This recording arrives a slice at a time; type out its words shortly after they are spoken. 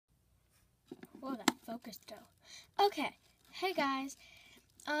focus though. Okay, hey guys,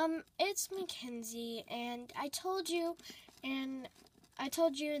 it's Mackenzie, and I told you in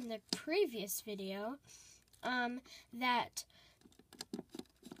the previous video, that,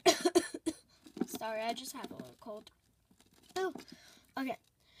 sorry, I just have a little cold. Oh, okay,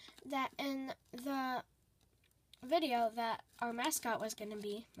 that in the video that our mascot was going to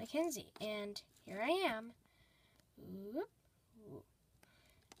be Mackenzie, and here I am.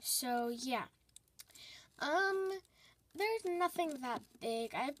 So, yeah. There's nothing that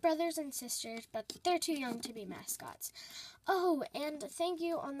big. I have brothers and sisters, but they're too young to be mascots. Oh, and thank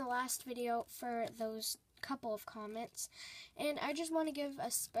you on the last video for those couple of comments. And I just want to give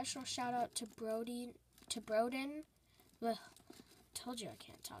a special shout out to Broden. Ugh, told you I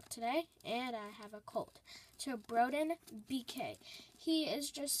can't talk today, and I have a cold. To Broden BK. He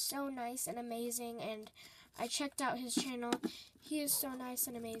is just so nice and amazing, and I checked out his channel. He is so nice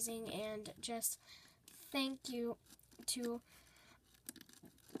and amazing, and just thank you to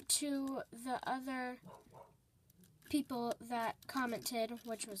the other people that commented,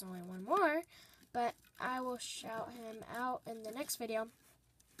 which was only one more, but I will shout him out in the next video.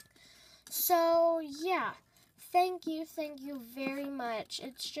 So, yeah. Thank you very much.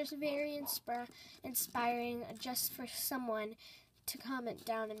 It's just very inspiring just for someone to comment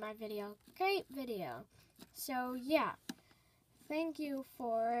down in my video. Great video. So, yeah. Thank you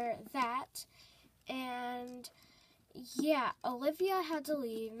for that. And, yeah, Olivia had to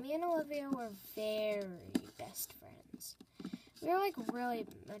leave. Me and Olivia were very best friends. We were, like, really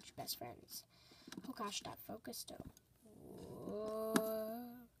much best friends. Oh, gosh, that focused though. Whoa.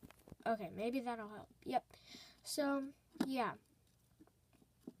 Okay, maybe that'll help. Yep. So, yeah,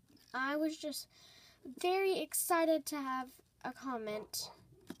 I was just very excited to have a comment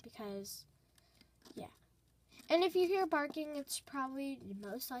because, yeah. And if you hear barking, it's probably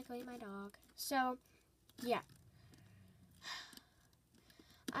most likely my dog. So, yeah.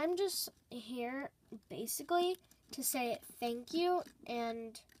 I'm just here basically to say thank you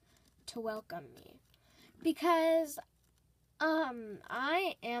and to welcome me because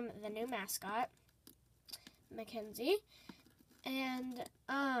I am the new mascot, McKenzie, and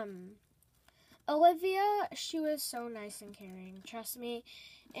Olivia, she was so nice and caring, trust me,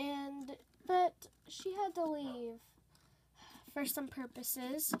 but she had to leave for some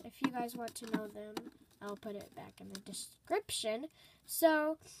purposes. If you guys want to know them, I'll put it back in the description.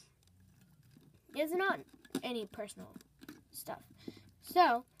 So it's not any personal stuff.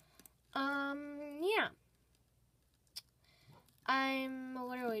 So yeah, I'm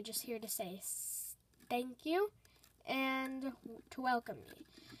literally just here to say thank you and to welcome me.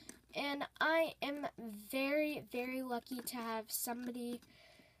 And I am very, very lucky to have somebody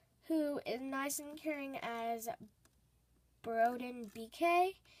who is nice and caring as Broden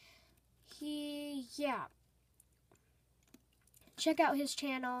BK. Yeah. Check out his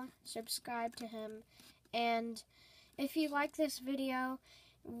channel, subscribe to him, and if you like this video,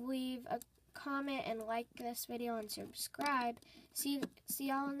 leave a comment and like this video and subscribe. See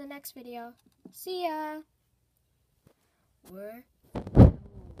y'all in the next video. See ya.